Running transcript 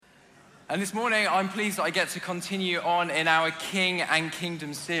And this morning, I'm pleased that I get to continue on in our King and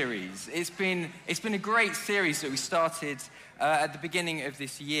Kingdom series. It's been a great series that we started at the beginning of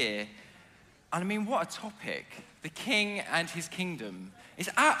this year. And I mean, what a topic. The King and his kingdom. It's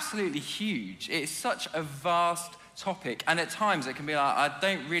absolutely huge. It's such a vast topic. And at times, it can be like, I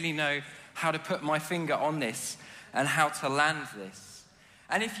don't really know how to put my finger on this and how to land this.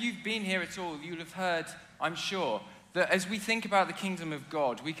 And if you've been here at all, you'll have heard, I'm sure, that as we think about the kingdom of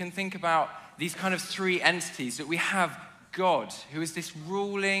God, we can think about these kind of three entities. That we have God, who is this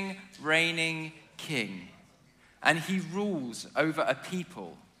ruling, reigning king. And he rules over a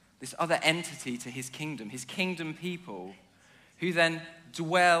people, this other entity to his kingdom people, who then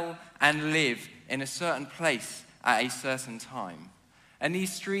dwell and live in a certain place at a certain time. And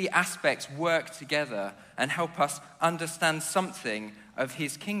these three aspects work together and help us understand something of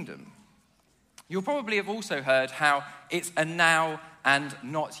his kingdom. You'll probably have also heard how it's a now and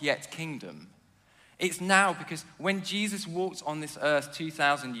not yet kingdom. It's now because when Jesus walked on this earth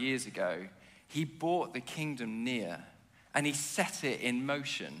 2,000 years ago, he brought the kingdom near and he set it in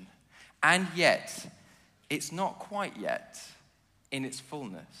motion. And yet, it's not quite yet in its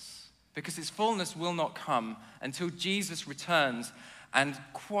fullness, because its fullness will not come until Jesus returns and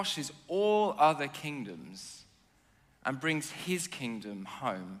quashes all other kingdoms and brings his kingdom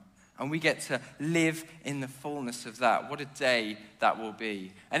home. And we get to live in the fullness of that. What a day that will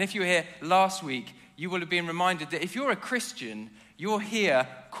be. And if you were here last week, you will have been reminded that if you're a Christian, you're here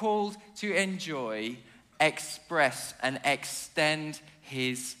called to enjoy, express, and extend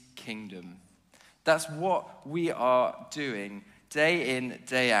his kingdom. That's what we are doing day in,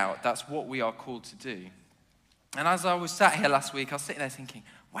 day out. That's what we are called to do. And as I was sat here last week, I was sitting there thinking,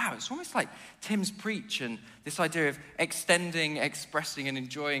 wow, it's almost like Tim's preach and this idea of extending, expressing, and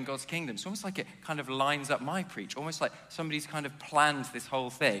enjoying God's kingdom. It's almost like it kind of lines up my preach, almost like somebody's kind of planned this whole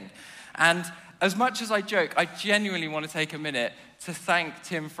thing. And as much as I joke, I genuinely want to take a minute to thank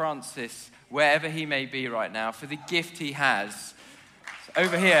Tim Francis, wherever he may be right now, for the gift he has.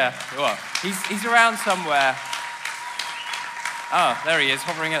 Over here, well, he's around somewhere. Oh, there he is,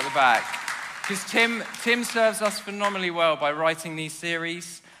 hovering at the back. Because Tim serves us phenomenally well by writing these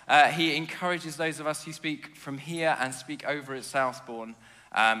series. He encourages those of us who speak from here and speak over at Southbourne.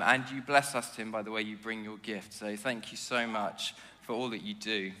 And you bless us, Tim, by the way you bring your gift. So thank you so much for all that you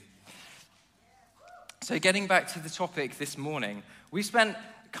do. So getting back to the topic this morning, we spent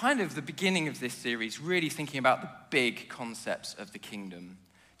kind of the beginning of this series really thinking about the big concepts of the kingdom,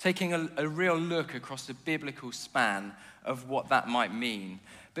 taking a real look across the biblical span of what that might mean.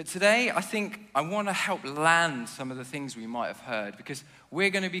 But today, I think I want to help land some of the things we might have heard, because we're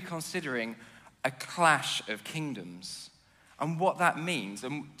going to be considering a clash of kingdoms and what that means.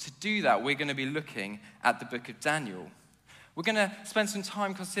 And to do that, we're going to be looking at the book of Daniel. We're going to spend some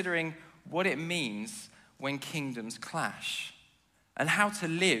time considering what it means when kingdoms clash and how to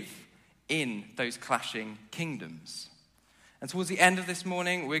live in those clashing kingdoms. And towards the end of this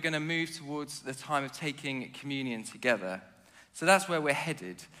morning, we're going to move towards the time of taking communion together. So that's where we're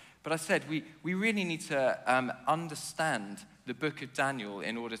headed. But I said we really need to understand the book of Daniel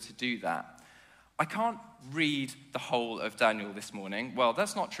in order to do that. I can't read the whole of Daniel this morning. Well,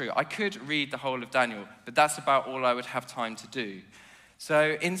 that's not true. I could read the whole of Daniel, but that's about all I would have time to do.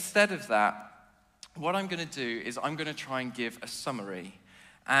 So instead of that, what I'm going to do is I'm going to try and give a summary.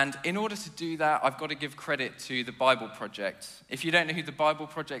 And in order to do that, I've got to give credit to the Bible Project. If you don't know who the Bible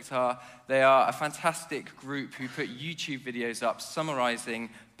Project are, they are a fantastic group who put YouTube videos up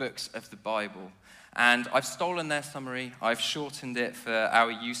summarizing books of the Bible. And I've stolen their summary, I've shortened it for our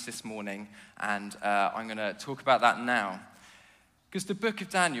use this morning, and I'm going to talk about that now. Because the book of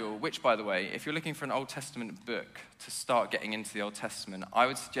Daniel, which, by the way, if you're looking for an Old Testament book to start getting into the Old Testament, I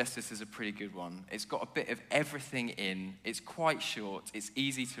would suggest this is a pretty good one. It's got a bit of everything in. It's quite short. It's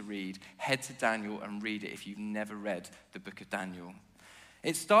easy to read. Head to Daniel and read it if you've never read the book of Daniel.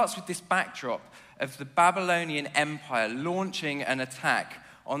 It starts with this backdrop of the Babylonian Empire launching an attack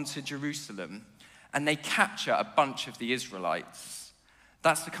onto Jerusalem, and they capture a bunch of the Israelites.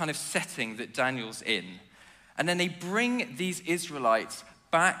 That's the kind of setting that Daniel's in. And then they bring these Israelites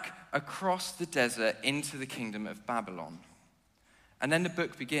back across the desert into the kingdom of Babylon. And then the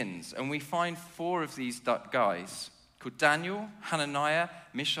book begins, and we find four of these guys called Daniel, Hananiah,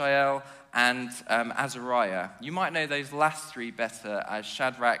 Mishael, and Azariah. You might know those last three better as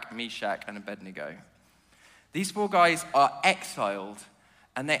Shadrach, Meshach, and Abednego. These four guys are exiled,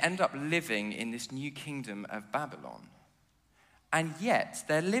 and they end up living in this new kingdom of Babylon. And yet,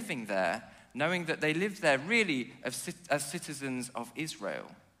 they're living there knowing that they live there really as citizens of Israel,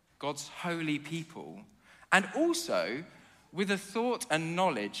 God's holy people, and also with a thought and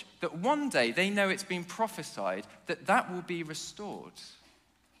knowledge that one day they know it's been prophesied that that will be restored,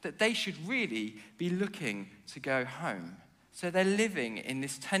 that they should really be looking to go home. So they're living in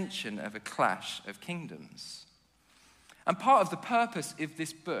this tension of a clash of kingdoms. And part of the purpose of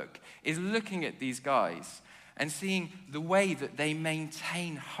this book is looking at these guys and seeing the way that they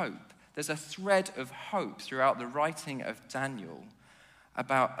maintain hope. There's a thread of hope throughout the writing of Daniel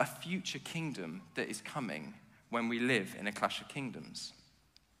about a future kingdom that is coming when we live in a clash of kingdoms.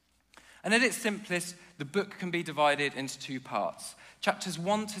 And at its simplest, the book can be divided into two parts. Chapters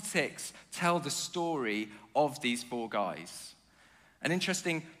 1 to 6 tell the story of these four guys. An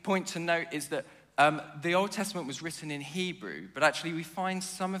interesting point to note is that the Old Testament was written in Hebrew, but actually we find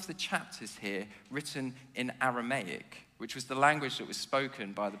some of the chapters here written in Aramaic, which was the language that was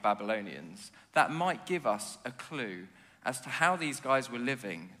spoken by the Babylonians. That might give us a clue as to how these guys were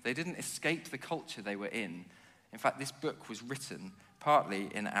living. They didn't escape the culture they were in. In fact, this book was written partly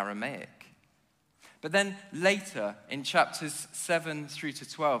in Aramaic. But then later, in chapters 7 through to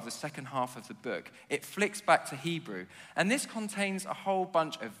 12, the second half of the book, it flicks back to Hebrew. And this contains a whole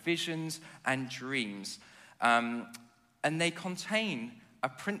bunch of visions and dreams. And they contain a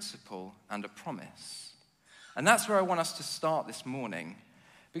principle and a promise. And that's where I want us to start this morning,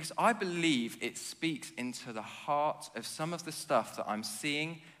 because I believe it speaks into the heart of some of the stuff that I'm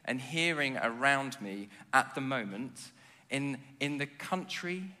seeing and hearing around me at the moment in the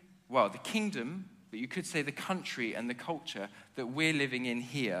country, well, the kingdom, but you could say the country and the culture that we're living in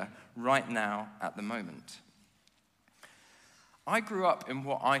here right now at the moment. I grew up in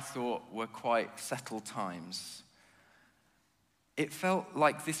what I thought were quite settled times. It felt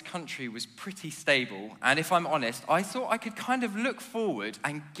like this country was pretty stable, and if I'm honest, I thought I could kind of look forward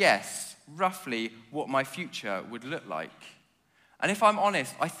and guess roughly what my future would look like. And if I'm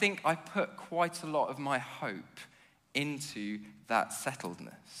honest, I think I put quite a lot of my hope into that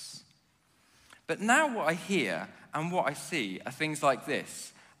settledness. But now what I hear and what I see are things like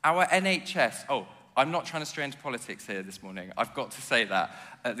this. Our NHS, I'm not trying to stray into politics here this morning. I've got to say that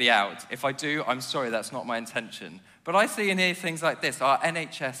at the out. If I do, I'm sorry, that's not my intention. But I see and hear things like this. Our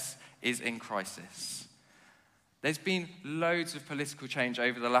NHS is in crisis. There's been loads of political change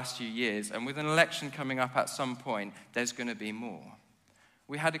over the last few years, and with an election coming up at some point, there's going to be more.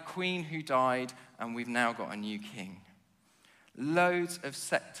 We had a queen who died, and we've now got a new king. Loads of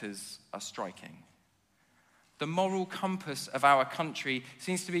sectors are striking. The moral compass of our country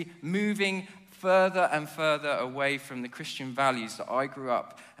seems to be moving further and further away from the Christian values that I grew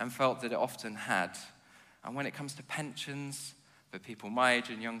up and felt that it often had. And when it comes to pensions, for people my age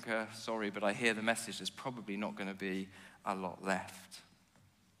and younger, sorry, but I hear the message, there's probably not going to be a lot left.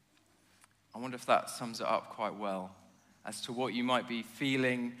 I wonder if that sums it up quite well as to what you might be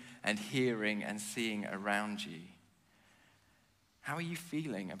feeling and hearing and seeing around you. How are you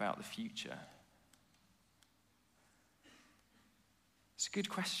feeling about the future? It's a good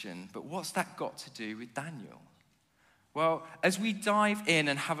question, but what's that got to do with Daniel? Well, as we dive in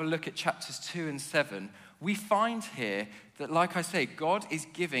and have a look at chapters 2 and 7, we find here that, like I say, God is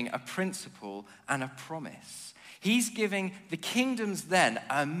giving a principle and a promise. He's giving the kingdoms then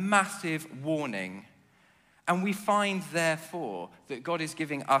a massive warning. And we find, therefore, that God is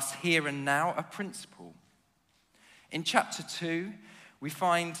giving us here and now a principle. In chapter 2, we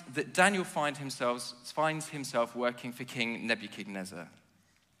find that Daniel finds himself working for King Nebuchadnezzar.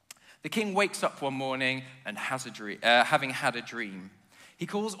 The king wakes up one morning and having had a dream. He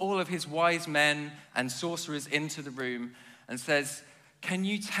calls all of his wise men and sorcerers into the room and says, "Can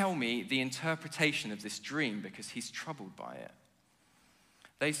you tell me the interpretation of this dream?" Because he's troubled by it.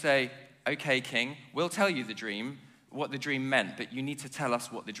 They say, "Okay, king, we'll tell you what the dream meant, but you need to tell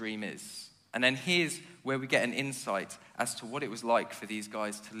us what the dream is." And then here's where we get an insight as to what it was like for these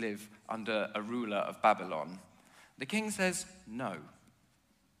guys to live under a ruler of Babylon. The king says, "No,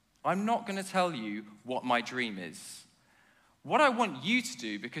 I'm not going to tell you what my dream is. What I want you to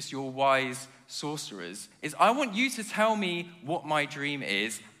do, because you're wise sorcerers, is I want you to tell me what my dream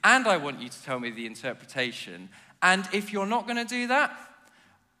is, and I want you to tell me the interpretation. And if you're not going to do that,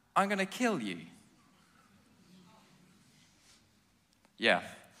 I'm going to kill you." Yeah.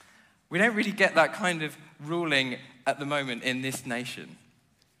 We don't really get that kind of ruling at the moment in this nation.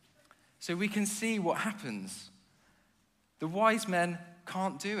 So we can see what happens. The wise men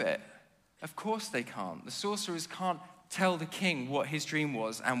can't do it. Of course they can't. The sorcerers can't tell the king what his dream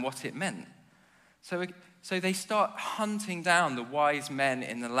was and what it meant. So they start hunting down the wise men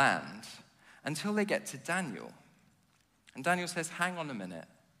in the land until they get to Daniel. And Daniel says, "Hang on a minute.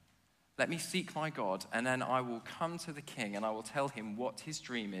 Let me seek my God, and then I will come to the king and I will tell him what his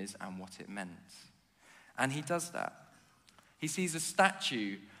dream is and what it meant." And he does that. He sees a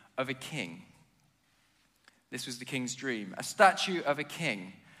statue of a king. This was the king's dream. A statue of a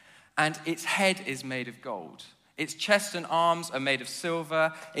king, and its head is made of gold. Its chest and arms are made of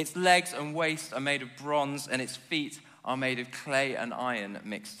silver. Its legs and waist are made of bronze, and its feet are made of clay and iron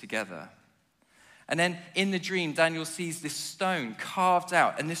mixed together. And then in the dream, Daniel sees this stone carved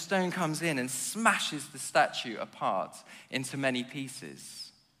out, and this stone comes in and smashes the statue apart into many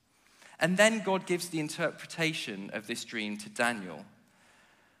pieces. And then God gives the interpretation of this dream to Daniel.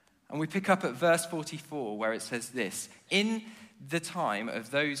 And we pick up at verse 44, where it says this: "In the time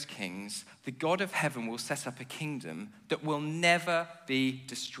of those kings, the God of heaven will set up a kingdom that will never be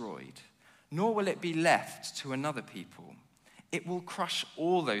destroyed, nor will it be left to another people. It will crush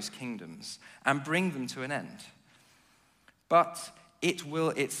all those kingdoms and bring them to an end. But it will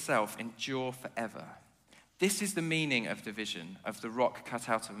itself endure forever. This is the meaning of the vision of the rock cut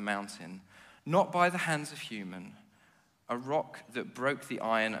out of a mountain, not by the hands of human, a rock that broke the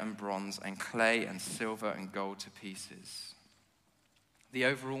iron and bronze and clay and silver and gold to pieces." The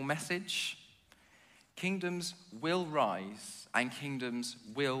overall message: kingdoms will rise and kingdoms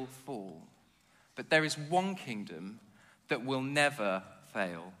will fall. But there is one kingdom that will never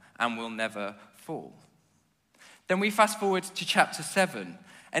fail and will never fall. Then we fast forward to chapter 7,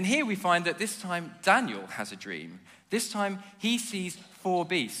 and here we find that this time Daniel has a dream. This time he sees 4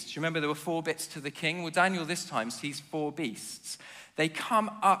 beasts. You remember there were 4 bits to the king? Well, Daniel this time sees 4 beasts. They come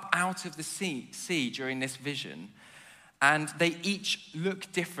up out of the sea during this vision, and they each look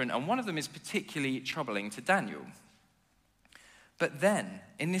different, and one of them is particularly troubling to Daniel. But then,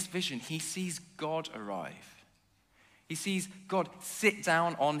 in this vision, he sees God arrive. He sees God sit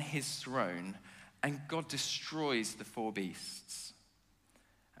down on his throne, and God destroys the 4 beasts.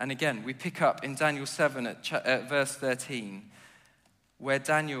 And again, we pick up in Daniel 7 at verse 13, where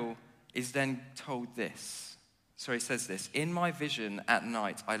Daniel is then told this. So he says this: "In my vision at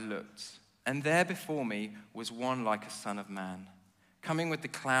night I looked, and there before me was one like a son of man, coming with the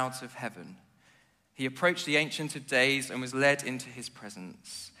clouds of heaven. He approached the Ancient of Days and was led into his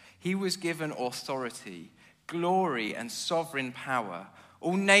presence. He was given authority, glory, and sovereign power.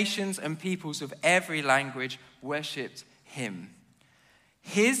 All nations and peoples of every language worshipped him.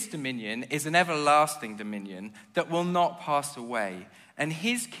 His dominion is an everlasting dominion that will not pass away, and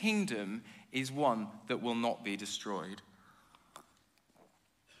his kingdom is one that will not be destroyed."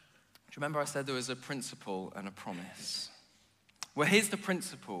 Do you remember I said there was a principle and a promise? Well, here's the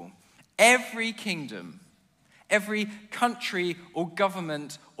principle. Every kingdom, every country or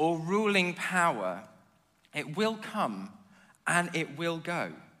government or ruling power, it will come and it will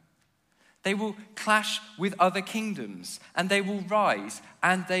go. They will clash with other kingdoms, and they will rise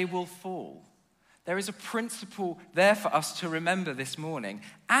and they will fall. There is a principle there for us to remember this morning.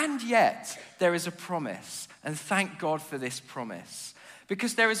 And yet, there is a promise. And thank God for this promise.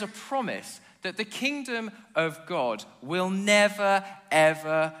 Because there is a promise that the kingdom of God will never,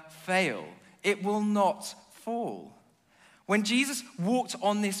 ever fail. It will not fall. When Jesus walked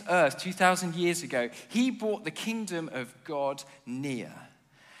on this earth 2,000 years ago, he brought the kingdom of God near.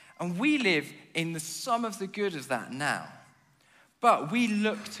 And we live in the sum of the good of that now. But we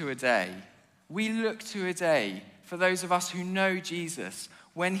look to a day for those of us who know Jesus,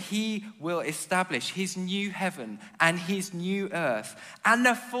 when he will establish his new heaven and his new earth, and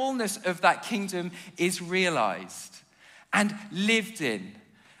the fullness of that kingdom is realized and lived in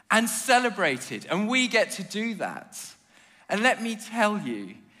and celebrated, and we get to do that. And let me tell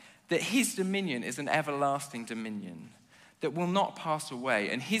you that his dominion is an everlasting dominion that will not pass away,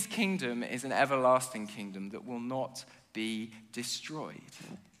 and his kingdom is an everlasting kingdom that will not be destroyed.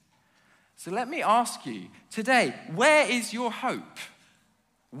 So let me ask you today, where is your hope?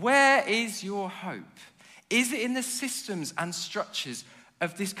 Where is your hope? Is it in the systems and structures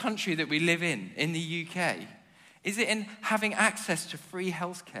of this country that we live in the UK? Is it in having access to free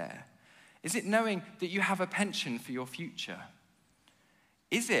healthcare? Is it knowing that you have a pension for your future?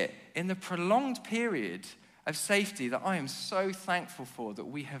 Is it in the prolonged period of safety that I am so thankful for that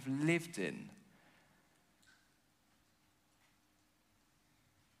we have lived in?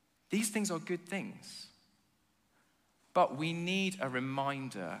 These things are good things. But we need a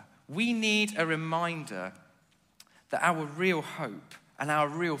reminder. We need a reminder that our real hope and our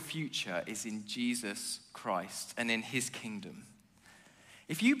real future is in Jesus Christ and in his kingdom.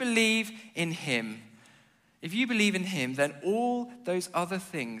 If you believe in him, then all those other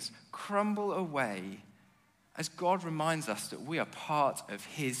things crumble away as God reminds us that we are part of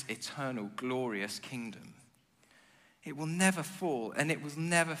his eternal, glorious kingdom. It will never fall and it will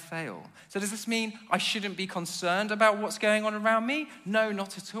never fail. So does this mean I shouldn't be concerned about what's going on around me? No,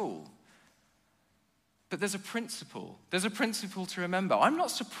 not at all. But there's a principle. There's a principle to remember. I'm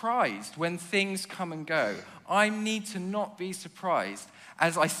not surprised when things come and go. I need to not be surprised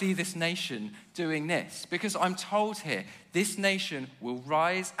as I see this nation doing this, because I'm told here, this nation will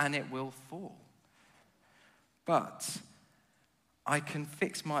rise and it will fall. But I can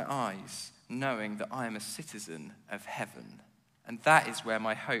fix my eyes knowing that I am a citizen of heaven, and that is where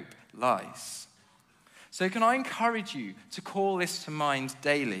my hope lies. So can I encourage you to call this to mind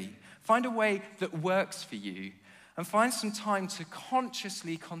daily? Find a way that works for you, and find some time to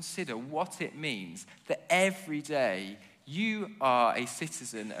consciously consider what it means that every day you are a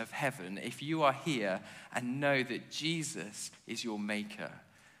citizen of heaven if you are here and know that Jesus is your maker.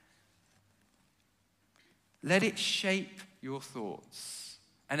 Let it shape your thoughts,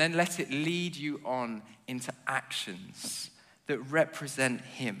 and then let it lead you on into actions that represent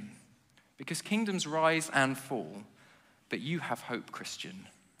him. Because kingdoms rise and fall, but you have hope, Christian,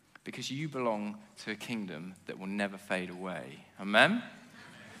 because you belong to a kingdom that will never fade away. Amen?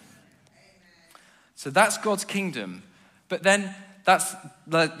 So that's God's kingdom. But then that's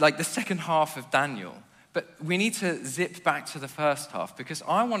like the second half of Daniel. But we need to zip back to the first half, because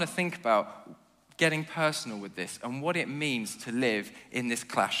I want to think about getting personal with this and what it means to live in this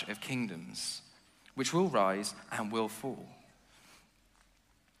clash of kingdoms, which will rise and will fall.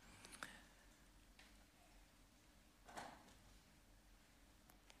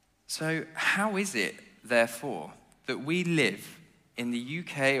 So how is it, therefore, that we live in the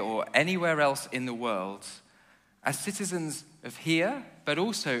UK or anywhere else in the world as citizens of here, but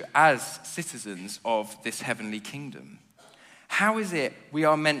also as citizens of this heavenly kingdom? How is it we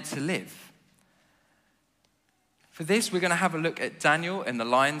are meant to live? For this, we're going to have a look at Daniel in the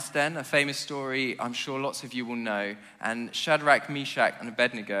lion's den, a famous story I'm sure lots of you will know, and Shadrach, Meshach, and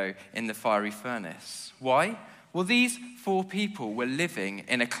Abednego in the fiery furnace. Why? Well, these four people were living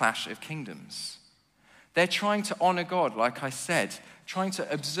in a clash of kingdoms. They're trying to honor God, like I said, trying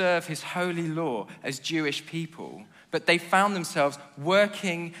to observe his holy law as Jewish people, but they found themselves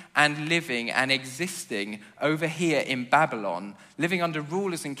working and living and existing over here in Babylon, living under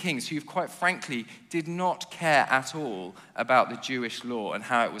rulers and kings who, quite frankly, did not care at all about the Jewish law and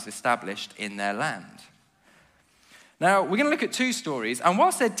how it was established in their land. Now, we're going to look at two stories, and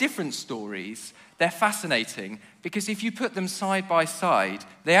whilst they're different stories, they're fascinating because if you put them side by side,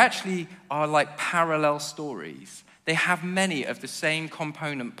 they actually are like parallel stories. They have many of the same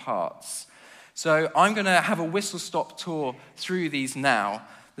component parts. So I'm going to have a whistle-stop tour through these now.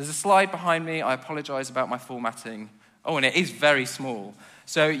 There's a slide behind me. I apologize about my formatting. Oh, and it is very small.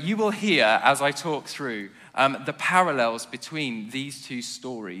 So you will hear, as I talk through, the parallels between these two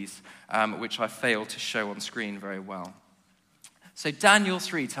stories, which I failed to show on screen very well. So Daniel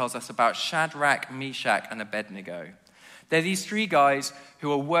 3 tells us about Shadrach, Meshach, and Abednego. They're these three guys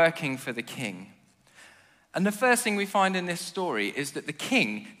who are working for the king. And the first thing we find in this story is that the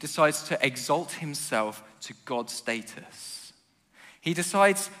king decides to exalt himself to God's status. He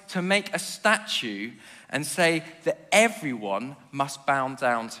decides to make a statue and say that everyone must bow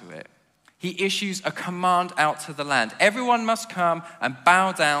down to it. He issues a command out to the land. Everyone must come and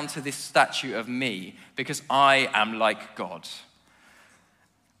bow down to this statue of me because I am like God.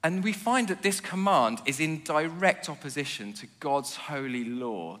 And we find that this command is in direct opposition to God's holy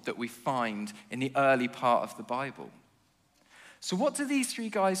law that we find in the early part of the Bible. So what do these three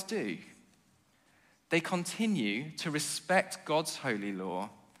guys do? They continue to respect God's holy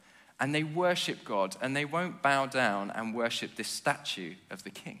law, and they worship God, and they won't bow down and worship this statue of the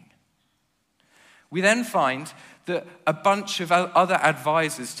king. We then find that a bunch of other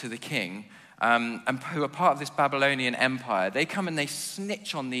advisors to the king and who are part of this Babylonian empire, they come and they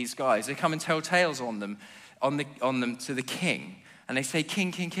snitch on these guys. They come and tell tales on them to the king. And they say,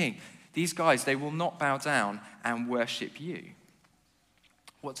 King, King, King, these guys, they will not bow down and worship you.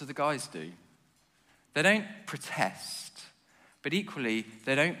 What do the guys do? They don't protest, but equally,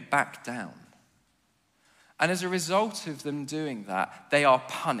 they don't back down. And as a result of them doing that, they are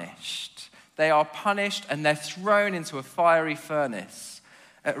punished. They are punished and they're thrown into a fiery furnace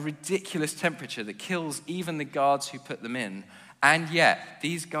at a ridiculous temperature that kills even the guards who put them in. And yet,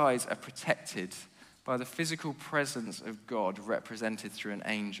 these guys are protected by the physical presence of God represented through an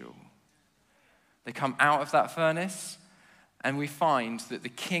angel. They come out of that furnace, and we find that the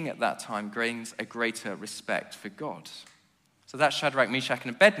king at that time gains a greater respect for God. So that's Shadrach, Meshach,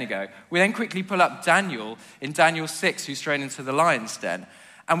 and Abednego. We then quickly pull up Daniel in Daniel 6, who's thrown into the lion's den.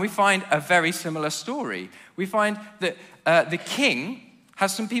 And we find a very similar story. We find that the king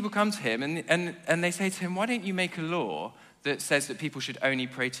has some people come to him and they say to him, why don't you make a law that says that people should only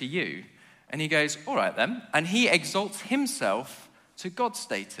pray to you? And he goes, all right then. And he exalts himself to God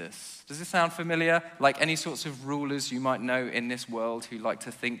status. Does this sound familiar? Like any sorts of rulers you might know in this world who like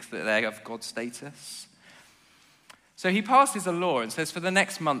to think that they have God status? So he passes a law and says, for the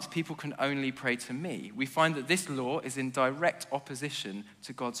next month, people can only pray to me. We find that this law is in direct opposition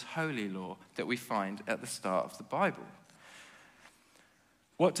to God's holy law that we find at the start of the Bible.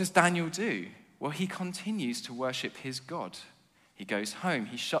 What does Daniel do? Well, he continues to worship his God. He goes home,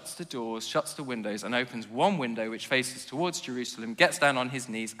 he shuts the doors, shuts the windows, and opens one window which faces towards Jerusalem, gets down on his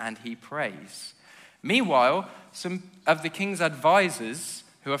knees, and he prays. Meanwhile, some of the king's advisors,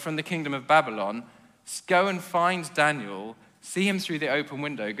 who are from the kingdom of Babylon, go and find Daniel, see him through the open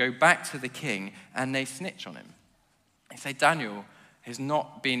window, go back to the king, and they snitch on him. They say, Daniel has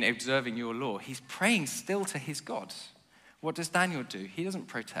not been observing your law. He's praying still to his God. What does Daniel do? He doesn't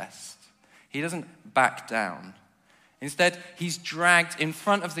protest. He doesn't back down. Instead, he's dragged in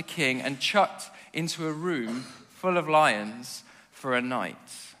front of the king and chucked into a room full of lions for a night.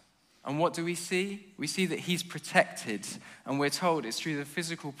 And what do we see? We see that he's protected, and we're told it's through the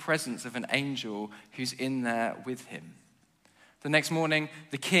physical presence of an angel who's in there with him. The next morning,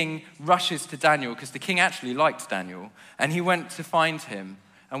 the king rushes to Daniel, because the king actually liked Daniel, and he went to find him.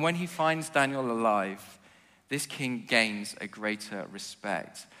 And when he finds Daniel alive, this king gains a greater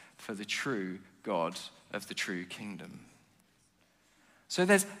respect for the true God of the true kingdom. So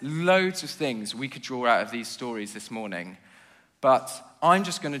there's loads of things we could draw out of these stories this morning, but I'm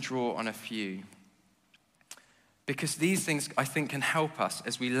just going to draw on a few, because these things, I think, can help us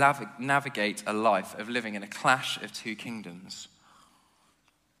as we navigate a life of living in a clash of two kingdoms.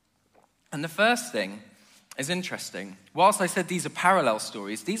 And the first thing is interesting. Whilst I said these are parallel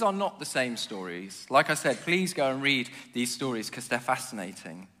stories, these are not the same stories. Like I said, please go and read these stories because they're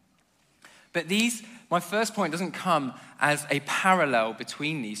fascinating. But my first point doesn't come as a parallel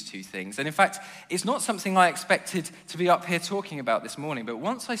between these two things. And in fact, it's not something I expected to be up here talking about this morning. But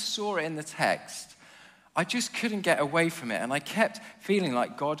once I saw it in the text, I just couldn't get away from it. And I kept feeling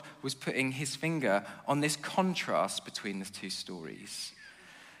like God was putting his finger on this contrast between the two stories.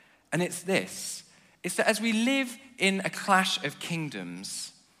 And it's this. It's that as we live in a clash of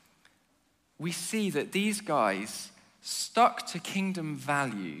kingdoms, we see that these guys stuck to kingdom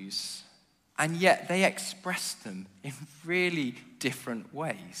values, and yet they express them in really different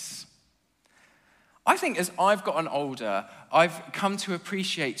ways. I think as I've gotten older, I've come to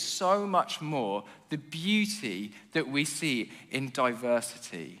appreciate so much more the beauty that we see in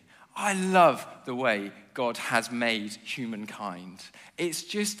diversity. I love the way God has made humankind. It's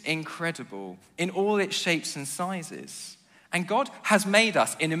just incredible in all its shapes and sizes. And God has made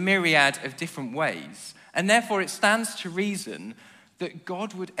us in a myriad of different ways. And therefore it stands to reason that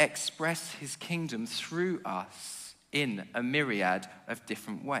God would express his kingdom through us in a myriad of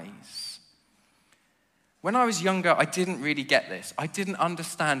different ways. When I was younger, I didn't really get this. I didn't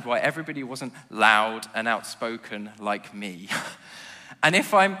understand why everybody wasn't loud and outspoken like me. And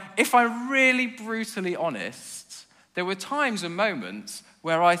if I'm really brutally honest, there were times and moments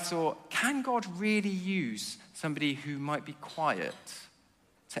where I thought, can God really use somebody who might be quiet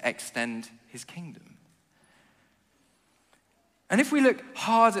to extend his kingdom? And if we look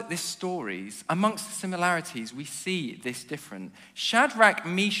hard at these stories, amongst the similarities, we see this different. Shadrach,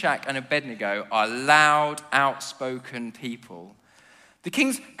 Meshach, and Abednego are loud, outspoken people. The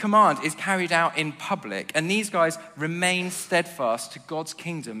king's command is carried out in public, and these guys remain steadfast to God's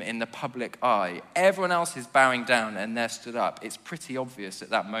kingdom in the public eye. Everyone else is bowing down and they're stood up. It's pretty obvious at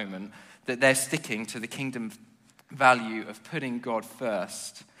that moment that they're sticking to the kingdom value of putting God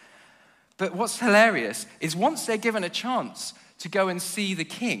first. But what's hilarious is once they're given a chance to go and see the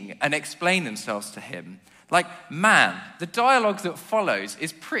king and explain themselves to him, the dialogue that follows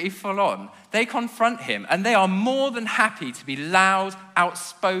is pretty full on. They confront him and they are more than happy to be loud,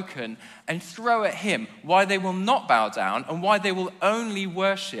 outspoken, and throw at him why they will not bow down and why they will only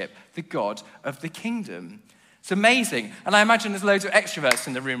worship the God of the kingdom. It's amazing. And I imagine there's loads of extroverts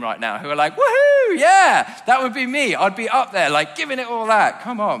in the room right now who are like, woohoo, yeah, that would be me. I'd be up there giving it all that.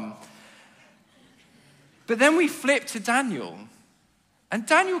 Come on. But then we flip to Daniel. And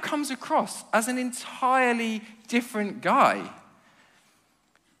Daniel comes across as an entirely different guy.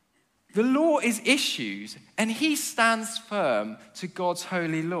 The law is issued, and he stands firm to God's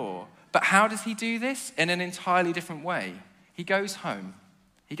holy law. But how does he do this? In an entirely different way. He goes home.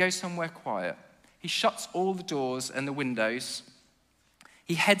 He goes somewhere quiet. He shuts all the doors and the windows.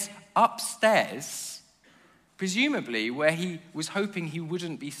 He heads upstairs, presumably where he was hoping he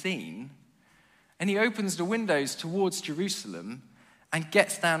wouldn't be seen. And he opens the windows towards Jerusalem and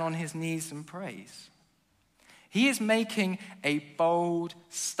gets down on his knees and prays. He is making a bold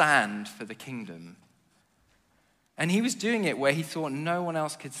stand for the kingdom. And he was doing it where he thought no one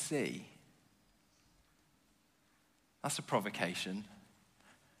else could see. That's a provocation.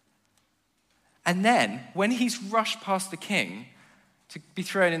 And then, when he's rushed past the king to be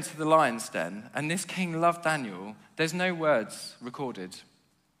thrown into the lion's den, and this king loved Daniel, there's no words recorded.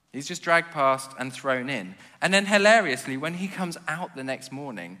 He's just dragged past and thrown in. And then hilariously, when he comes out the next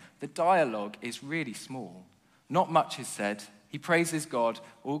morning, the dialogue is really small. Not much is said. He praises God,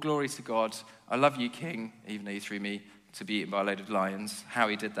 all glory to God. I love you, king, even though you threw me to be eaten by a load of lions. How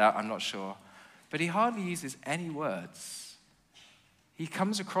he did that, I'm not sure. But he hardly uses any words. He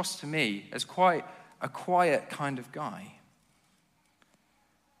comes across to me as quite a quiet kind of guy.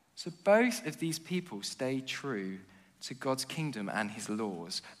 So both of these people stay true to God's kingdom and his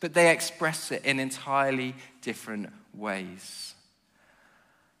laws, but they express it in entirely different ways.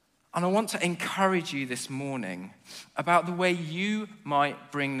 And I want to encourage you this morning about the way you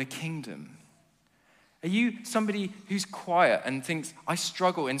might bring the kingdom. Are you somebody who's quiet and thinks, I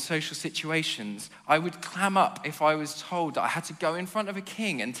struggle in social situations? I would clam up if I was told that I had to go in front of a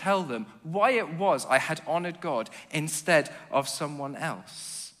king and tell them why it was I had honored God instead of someone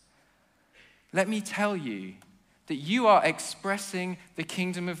else. Let me tell you that you are expressing the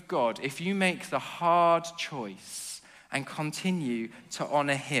kingdom of God if you make the hard choice and continue to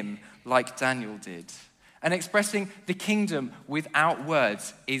honor him like Daniel did. And expressing the kingdom without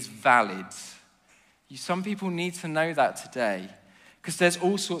words is valid. Some people need to know that today, because there's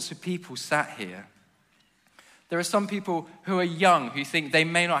all sorts of people sat here. There are some people who are young who think they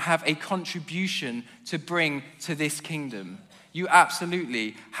may not have a contribution to bring to this kingdom. You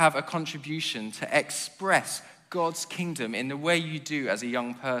absolutely have a contribution to express God's kingdom in the way you do as a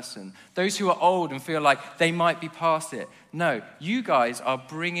young person. Those who are old and feel like they might be past it. No, you guys are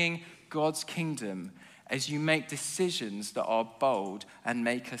bringing God's kingdom as you make decisions that are bold and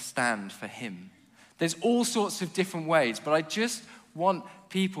make a stand for him. There's all sorts of different ways, but I just want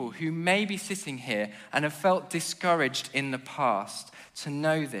people who may be sitting here and have felt discouraged in the past to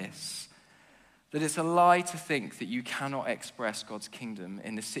know this, that it's a lie to think that you cannot express God's kingdom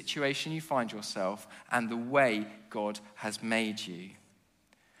in the situation you find yourself and the way God has made you.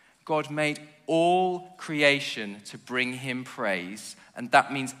 God made all creation to bring him praise, and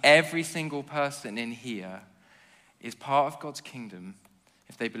that means every single person in here is part of God's kingdom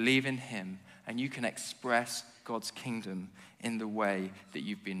if they believe in him. And you can express God's kingdom in the way that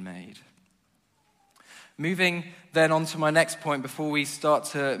you've been made. Moving then on to my next point before we start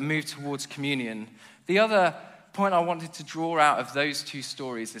to move towards communion. The other point I wanted to draw out of those two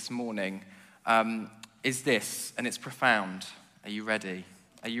stories this morning is this, and it's profound. Are you ready?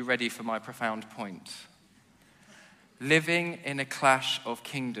 Are you ready for my profound point? Living in a clash of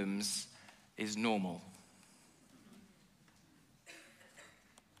kingdoms is normal.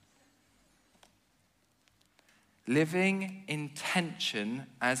 Living in tension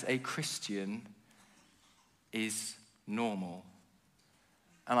as a Christian is normal.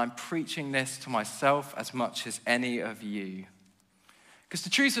 And I'm preaching this to myself as much as any of you. Because the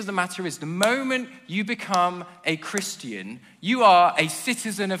truth of the matter is, the moment you become a Christian, you are a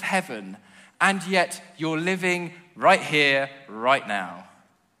citizen of heaven, and yet you're living right here, right now.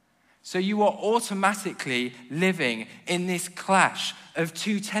 So you are automatically living in this clash of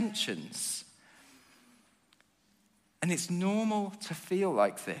two tensions. And it's normal to feel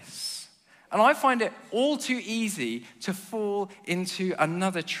like this. And I find it all too easy to fall into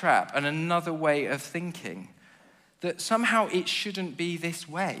another trap and another way of thinking, that somehow it shouldn't be this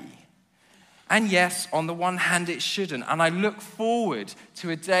way. And yes, on the one hand, it shouldn't. And I look forward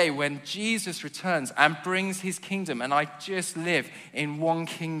to a day when Jesus returns and brings his kingdom, and I just live in one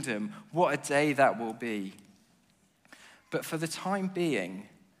kingdom. What a day that will be. But for the time being,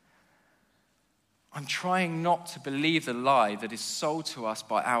 I'm trying not to believe the lie that is sold to us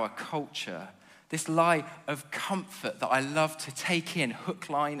by our culture, this lie of comfort that I love to take in hook,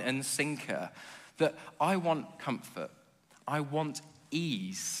 line, and sinker, that I want comfort, I want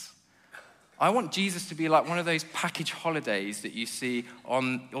ease. I want Jesus to be like one of those package holidays that you see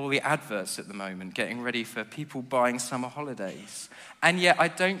on all the adverts at the moment, getting ready for people buying summer holidays. And yet I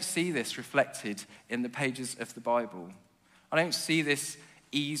don't see this reflected in the pages of the Bible. I don't see this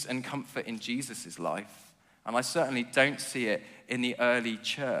ease and comfort in Jesus' life. And I certainly don't see it in the early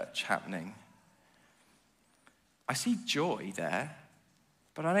church happening. I see joy there,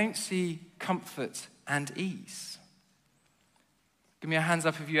 but I don't see comfort and ease. Give me a hands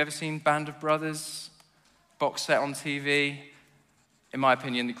up if you've ever seen Band of Brothers, box set on TV. In my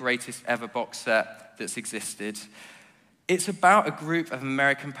opinion, the greatest ever box set that's existed. It's about a group of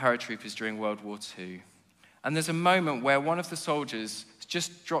American paratroopers during World War II. And there's a moment where one of the soldiers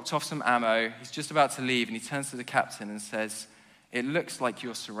just dropped off some ammo. He's just about to leave, and he turns to the captain and says, "It looks like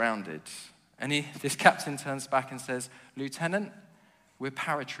you're surrounded." And this captain turns back and says, "Lieutenant, we're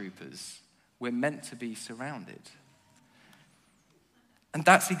paratroopers. We're meant to be surrounded." And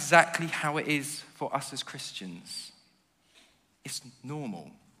that's exactly how it is for us as Christians. It's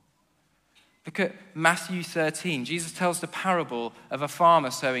normal. Look at Matthew 13. Jesus tells the parable of a farmer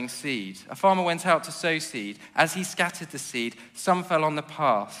sowing seed. A farmer went out to sow seed. As he scattered the seed, some fell on the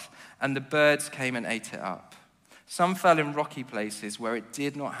path, and the birds came and ate it up. Some fell in rocky places where it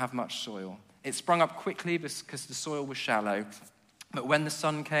did not have much soil. It sprung up quickly because the soil was shallow. But when the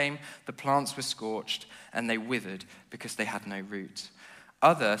sun came, the plants were scorched, and they withered because they had no root.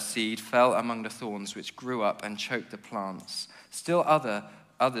 Other seed fell among the thorns, which grew up and choked the plants. Still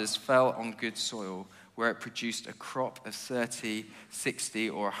others fell on good soil, where it produced a crop of 30, 60,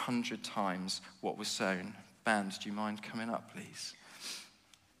 or 100 times what was sown. Band, do you mind coming up, please?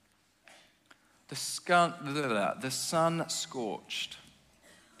 The sun scorched.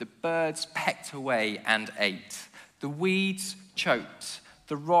 The birds pecked away and ate. The weeds choked.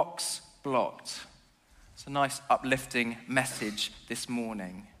 The rocks blocked. It's a nice uplifting message this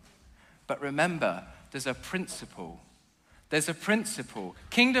morning. But remember, there's a principle. There's a principle.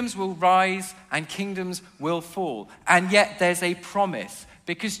 Kingdoms will rise and kingdoms will fall. And yet there's a promise,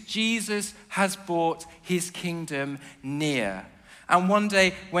 because Jesus has brought his kingdom near. And one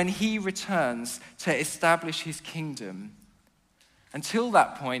day when he returns to establish his kingdom, until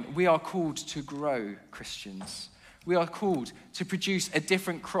that point, we are called to grow, Christians. We are called to produce a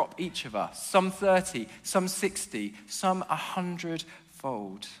different crop, each of us. Some 30, some 60, some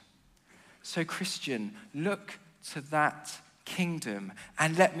 100-fold. So Christian, look to that kingdom,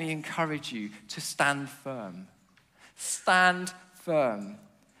 and let me encourage you to stand firm. Stand firm.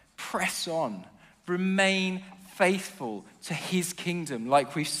 Press on. Remain faithful to his kingdom,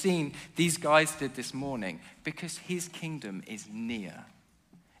 like we've seen these guys did this morning, because his kingdom is near.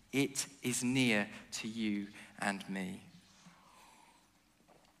 It is near to you and me.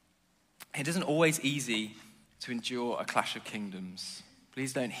 It isn't always easy to endure a clash of kingdoms.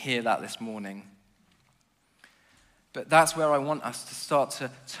 Please don't hear that this morning. But that's where I want us to start to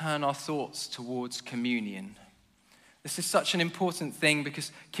turn our thoughts towards communion. This is such an important thing,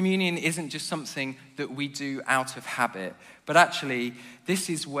 because communion isn't just something that we do out of habit, but actually this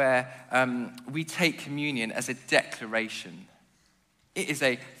is where we take communion as a declaration. It is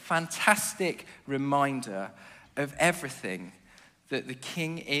a fantastic reminder of everything that the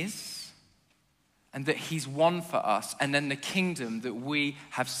King is, and that he's won for us, and then the kingdom that we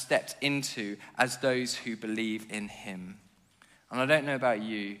have stepped into as those who believe in him. And I don't know about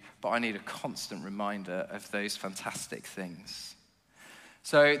you, but I need a constant reminder of those fantastic things.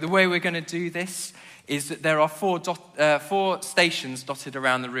 So the way we're going to do this is that there are four stations dotted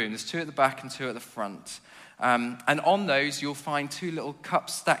around the room. There's 2 at the back and 2 at the front. And on those, you'll find 2 little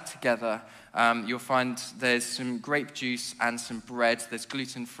cups stacked together. You'll find there's some grape juice and some bread. There's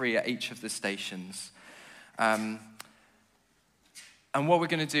gluten-free at each of the stations. And what we're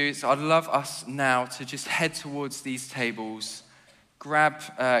going to do is, I'd love us now to just head towards these tables, grab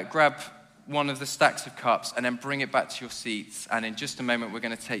one of the stacks of cups, and then bring it back to your seats. And in just a moment, we're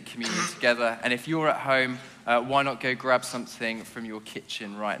going to take communion together. And if you're at home, why not go grab something from your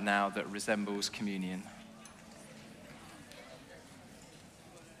kitchen right now that resembles communion?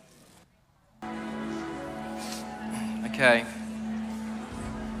 Okay.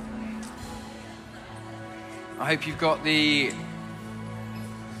 I hope you've got the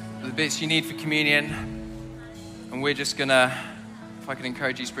bits you need for communion. And we're just going to, if I can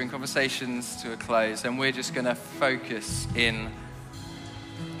encourage you to bring conversations to a close, then we're just going to focus in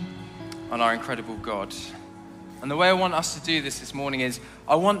on our incredible God. And the way I want us to do this morning is,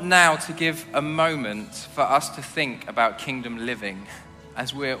 I want now to give a moment for us to think about kingdom living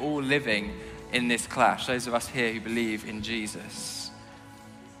as we're all living in this clash, those of us here who believe in Jesus.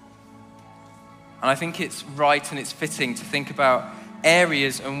 And I think it's right and it's fitting to think about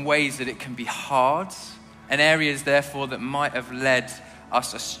areas and ways that it can be hard, and areas, therefore, that might have led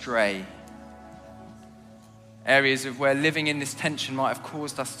us astray. Areas of where living in this tension might have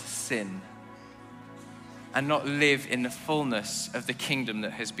caused us to sin and not live in the fullness of the kingdom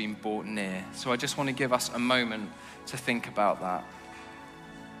that has been brought near. So I just want to give us a moment to think about that.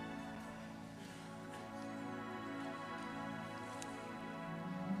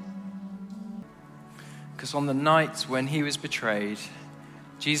 Because on the night when he was betrayed,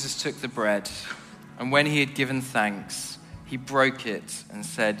 Jesus took the bread, and when he had given thanks, he broke it and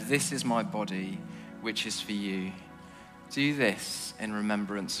said, "This is my body, which is for you. Do this in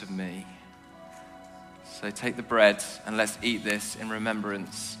remembrance of me." So take the bread and let's eat this in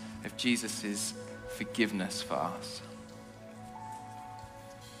remembrance of Jesus' forgiveness for us.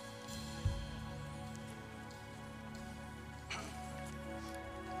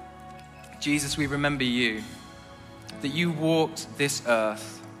 Jesus, we remember you, that you walked this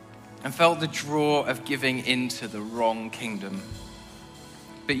earth and felt the draw of giving into the wrong kingdom.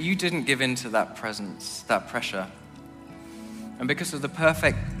 But you didn't give in to that presence, that pressure. And because of the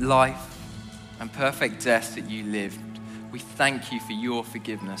perfect life and perfect death that you lived, we thank you for your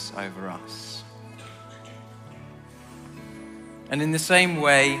forgiveness over us. And in the same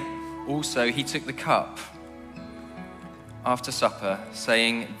way, also, he took the cup after supper,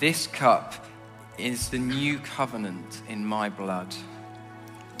 saying, "This cup is the new covenant in my blood.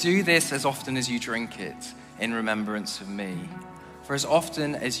 Do this as often as you drink it in remembrance of me. For as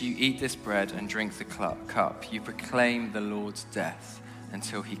often as you eat this bread and drink the cup, you proclaim the Lord's death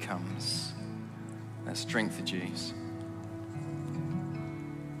until he comes." Let's drink the juice.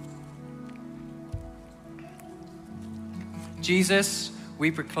 Jesus,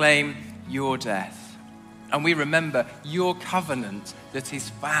 we proclaim your death. And we remember your covenant that is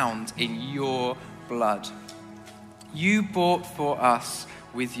found in your blood. You bought for us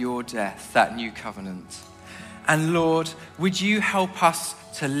with your death that new covenant. And Lord, would you help us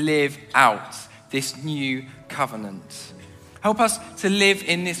to live out this new covenant? Help us to live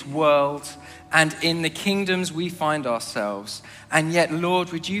in this world and in the kingdoms we find ourselves. And yet,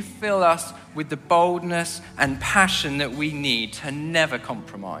 Lord, would you fill us with the boldness and passion that we need to never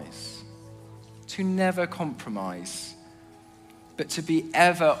compromise? To never compromise, but to be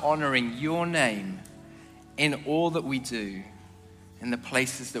ever honoring your name in all that we do, in the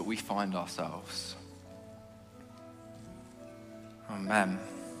places that we find ourselves. Amen.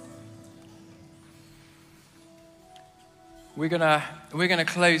 We're gonna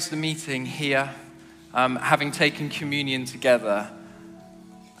close the meeting here, having taken communion together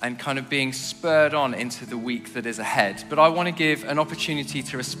and kind of being spurred on into the week that is ahead. But I want to give an opportunity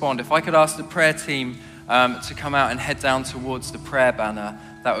to respond. If I could ask the prayer team to come out and head down towards the prayer banner,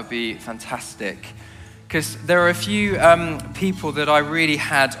 that would be fantastic. Because there are a few people that I really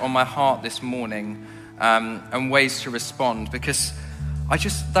had on my heart this morning and ways to respond. Because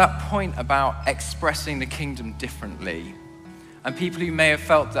that point about expressing the kingdom differently, and people who may have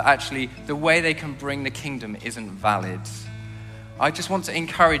felt that actually the way they can bring the kingdom isn't valid. I just want to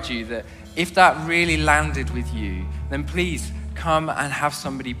encourage you that if that really landed with you, then please come and have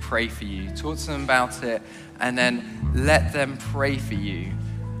somebody pray for you. Talk to them about it and then let them pray for you.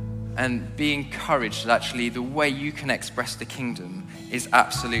 And be encouraged that actually the way you can express the kingdom is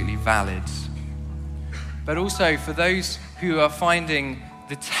absolutely valid. But also for those who are finding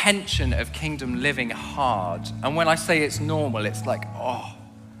the tension of kingdom living hard, and when I say it's normal, it's like, oh,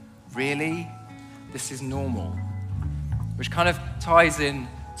 really? This is normal. Which kind of ties in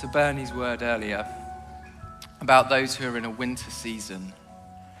to Bernie's word earlier about those who are in a winter season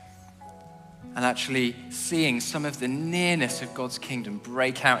and actually seeing some of the nearness of God's kingdom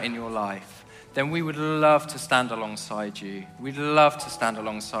break out in your life. Then we would love to stand alongside you. We'd love to stand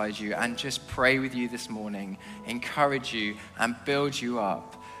alongside you and just pray with you this morning, encourage you and build you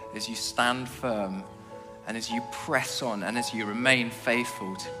up as you stand firm and as you press on and as you remain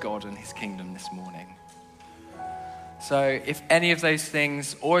faithful to God and his kingdom this morning. So if any of those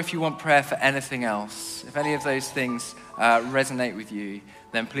things, or if you want prayer for anything else, if any of those things resonate with you,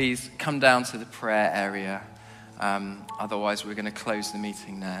 then please come down to the prayer area. Otherwise, we're going to close the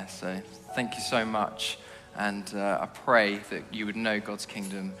meeting there. So thank you so much. And I pray that you would know God's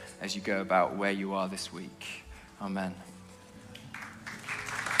kingdom as you go about where you are this week. Amen.